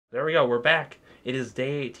There we go, we're back. It is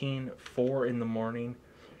day 18, 4 in the morning,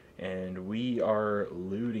 and we are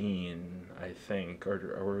looting, I think.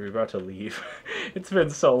 Or are we about to leave? It's been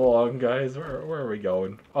so long, guys. Where are we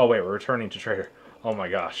going? Oh, wait, we're returning to Trader. Oh my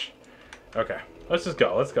gosh. Okay, let's just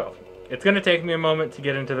go. Let's go. It's going to take me a moment to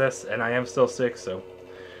get into this, and I am still sick, so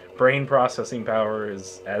brain processing power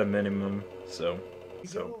is at a minimum, so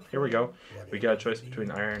here we go. We got a choice between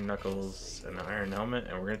iron knuckles and the iron helmet,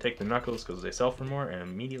 and we're gonna take the knuckles because they sell for more and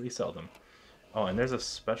immediately sell them. Oh, and there's a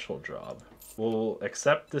special job. We'll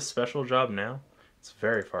accept this special job now. It's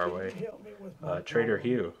very far away. Trader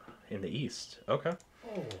Hugh in the east. Okay,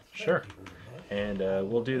 sure. And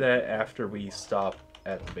we'll do that after we stop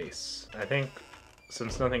at the base. I think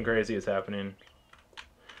since nothing crazy is happening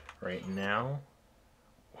right now.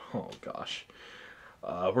 Oh gosh,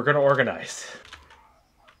 we're gonna organize.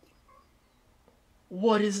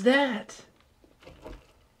 What is that?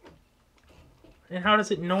 And how does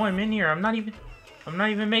it know I'm in here? I'm not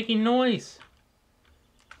even making noise.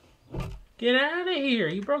 Get out of here!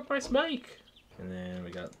 You broke my spike. And then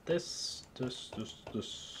we got this,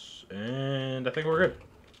 and I think we're good,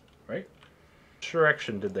 right? Which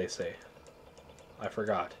direction did they say? I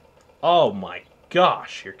forgot. Oh my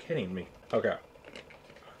gosh, you're kidding me. Okay,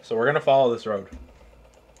 so we're gonna follow this road.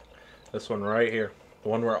 This one right here, the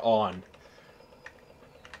one we're on.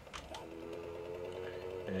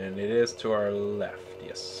 And it is to our left,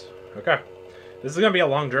 yes. Okay. This is going to be a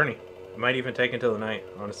long journey. It might even take until the night,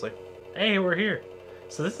 honestly. Hey, we're here.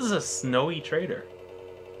 So this is a snowy trader.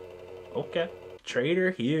 Okay.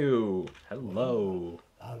 Trader Hugh. Hello.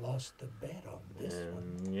 I lost the bet on this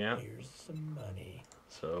one. Yeah. Here's some money.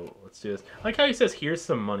 So let's do this. I like how he says, here's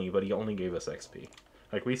some money, but he only gave us XP.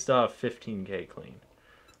 Like, we still have 15k clean.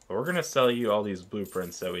 But we're going to sell you all these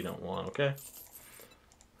blueprints that we don't want, okay?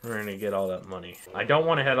 We're gonna get all that money. I don't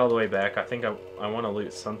want to head all the way back. I think I want to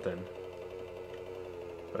loot something.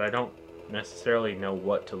 But I don't necessarily know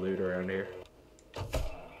what to loot around here.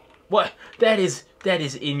 What? That is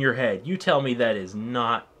in your head. You tell me that is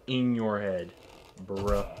not in your head,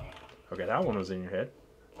 bruh. Okay, that one was in your head.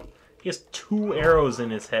 He has 2 arrows in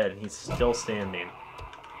his head and he's still standing.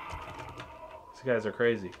 These guys are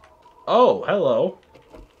crazy. Oh, hello.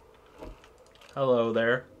 Hello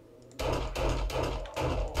there.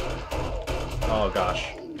 Oh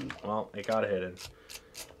gosh. Well, it got hidden.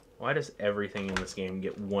 Why does everything in this game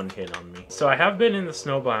get one hit on me? So I have been in the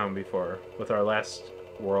snow biome before with our last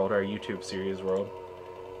world, our YouTube series world.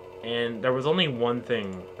 And there was only one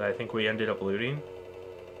thing that I think we ended up looting.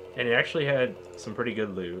 And it actually had some pretty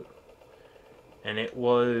good loot. And it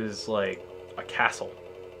was like a castle.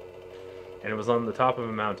 And it was on the top of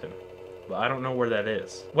a mountain. But I don't know where that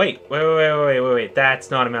is. Wait. That's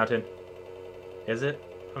not a mountain. Is it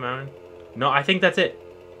a mountain? No, I think that's it.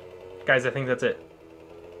 Guys, I think that's it.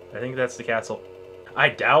 I think that's the castle. I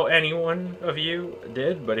doubt anyone of you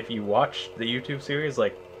did, but if you watched the YouTube series,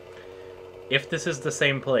 like, if this is the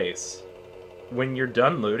same place, when you're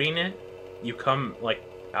done looting it, you come, like,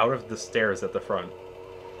 out of the stairs at the front.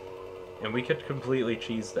 And we could completely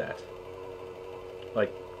cheese that.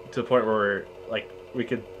 Like, to the point where, like, we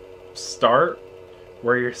could start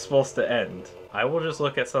where you're supposed to end. I will just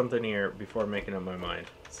look at something here before making up my mind.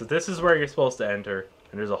 So this is where you're supposed to enter,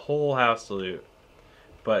 and there's a whole house to loot.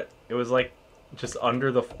 But it was like just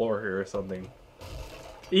under the floor here or something.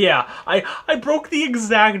 Yeah, I broke the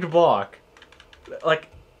exact block. Like,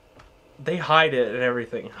 they hide it and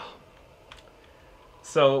everything.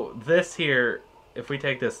 So this here, if we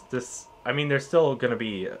take this, I mean, there's still gonna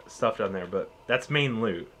be stuff down there, but that's main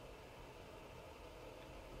loot.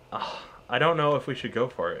 I don't know if we should go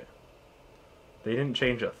for it. They didn't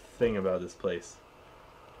change a thing about this place.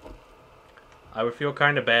 I would feel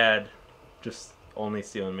kind of bad just only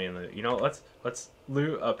stealing main loot. You know, let's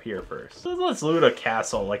loot up here first. Let's loot a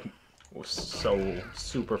castle like so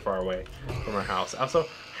super far away from our house. Also,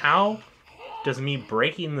 how does me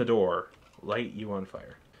breaking the door light you on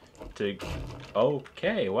fire?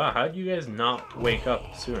 Okay, wow, how did you guys not wake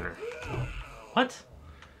up sooner? What?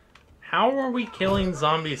 How are we killing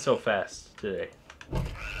zombies so fast today?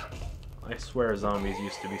 I swear zombies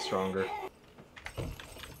used to be stronger.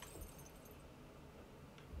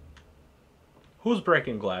 Who's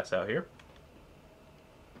breaking glass out here?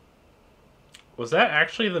 Was that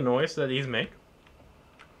actually the noise that he's making?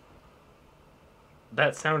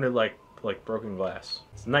 That sounded like broken glass.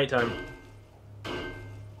 It's nighttime.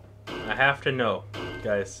 I have to know,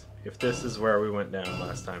 guys, if this is where we went down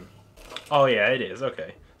last time. Oh yeah, it is.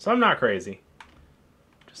 Okay. So I'm not crazy.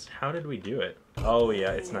 Just how did we do it? Oh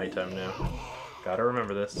yeah, it's nighttime now. Gotta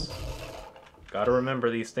remember this. Gotta remember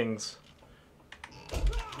these things.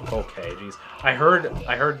 Okay, jeez. I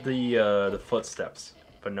heard the footsteps,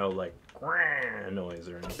 but no like noise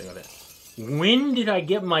or anything like that. When did I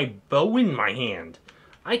get my bow in my hand?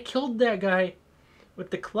 I killed that guy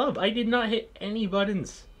with the club. I did not hit any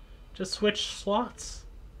buttons. Just switch slots.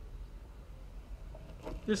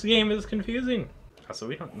 This game is confusing. So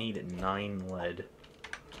we don't need 9 lead.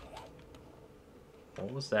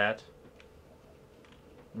 What was that?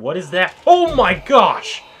 What is that? Oh my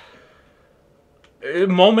gosh!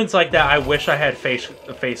 Moments like that, I wish I had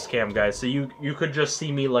face cam, guys, so you could just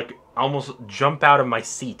see me like almost jump out of my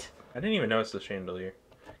seat. I didn't even notice the chandelier.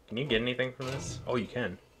 Can you get anything from this? Oh, you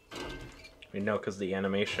can. I mean, no, because the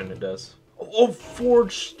animation it does. Oh,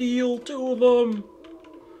 forged steel, 2 of them.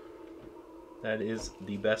 That is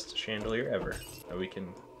the best chandelier ever. Now we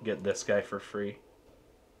can get this guy for free.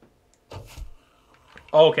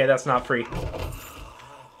 Oh, okay, that's not free.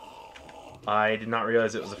 I did not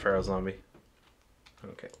realize it was a pharaoh zombie.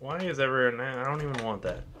 Okay, why is everyone... I don't even want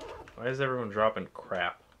that. Why is everyone dropping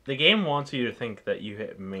crap? The game wants you to think that you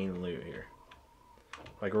hit main loot here.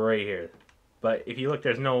 Like right here. But if you look,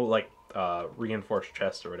 there's no like reinforced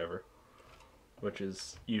chest or whatever. Which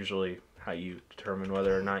is usually how you determine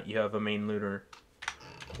whether or not you have a main loot or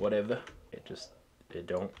whatever. It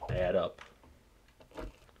don't add up.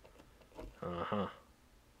 Uh-huh.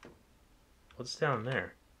 What's down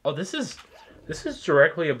there? Oh, this is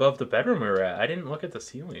directly above the bedroom we were at. I didn't look at the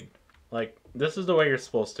ceiling. Like, this is the way you're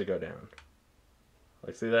supposed to go down.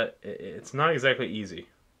 Like, see that? It's not exactly easy.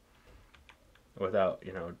 Without,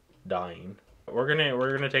 you know, dying. We're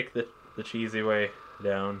gonna take the cheesy way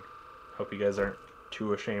down. Hope you guys aren't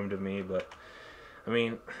too ashamed of me, but I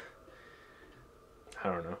mean, I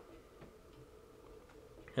don't know.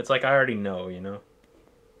 It's like I already know, you know?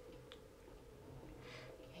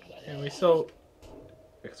 And we still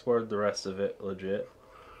explored the rest of it legit.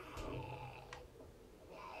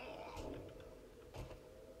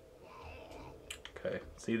 Okay,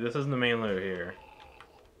 see, this is the main loot here.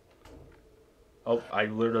 Oh, I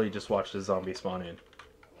literally just watched a zombie spawn in.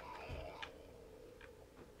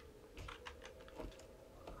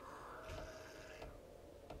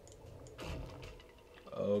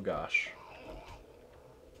 Oh gosh.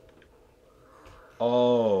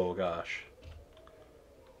 Oh gosh.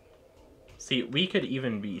 See, we could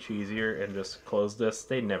even be cheesier and just close this.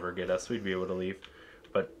 They'd never get us. We'd be able to leave.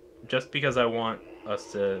 But just because I want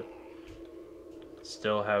us to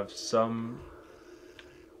still have some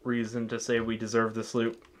reason to say we deserve this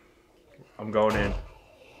loot, I'm going in.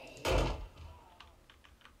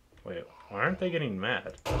 Wait, why aren't they getting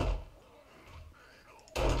mad?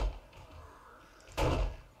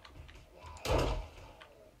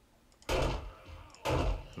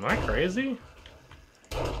 Am I crazy?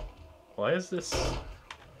 Why is this?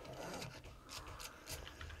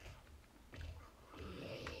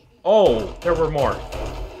 Oh, there were more.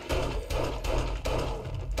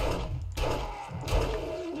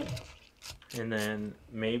 And then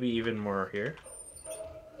maybe even more here.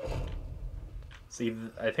 See,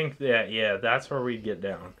 I think that, yeah, that's where we'd get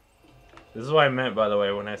down. This is what I meant, by the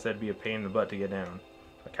way, when I said be a pain in the butt to get down.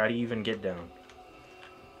 Like, how do you even get down?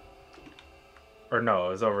 Or no, it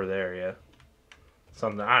was over there, yeah.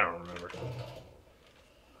 Something, I don't remember.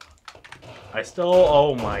 I still,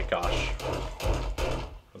 oh my gosh.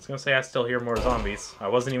 I was gonna say I still hear more zombies. I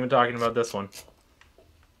wasn't even talking about this one.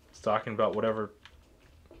 I was talking about whatever.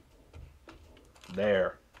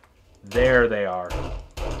 There. There they are.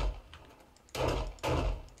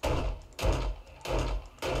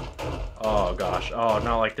 Oh gosh. Oh,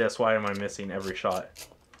 not like this. Why am I missing every shot?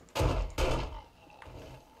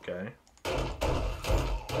 Okay.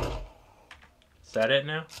 Is that it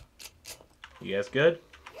now? You guys good?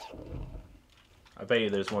 I bet you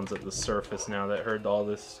there's ones at the surface now that heard all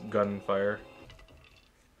this gunfire.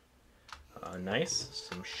 Nice.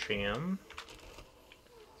 Some sham.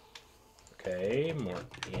 Okay, more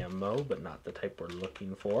ammo, but not the type we're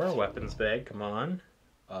looking for. Weapons bag, come on.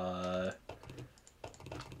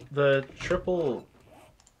 The triple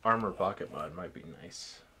armor pocket mod might be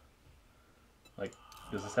nice. Like,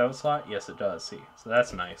 does this have a slot? Yes, it does. See, so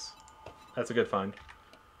that's nice. That's a good find.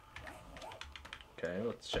 Okay,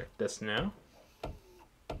 let's check this now.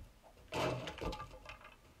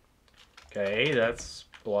 Okay, that's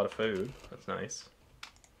a lot of food. That's nice.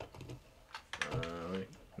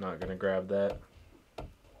 Not gonna grab that.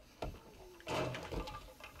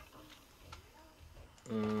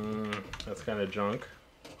 That's kind of junk.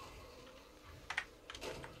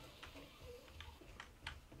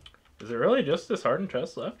 Is it really just this hardened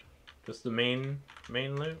chest left? Just the main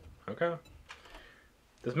loot? Okay.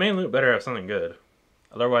 This main loot better have something good.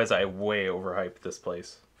 Otherwise, I way overhyped this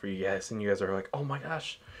place for you guys, and you guys are like, oh my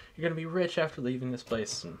gosh, you're gonna be rich after leaving this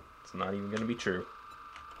place, and it's not even gonna be true.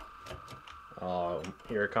 Oh,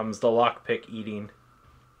 here comes the lockpick eating.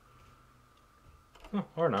 Oh,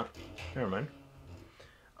 or not. Never mind.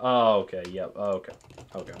 Oh, okay, yep, okay.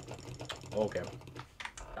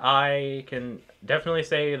 I can definitely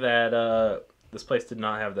say that this place did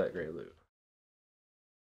not have that great loot.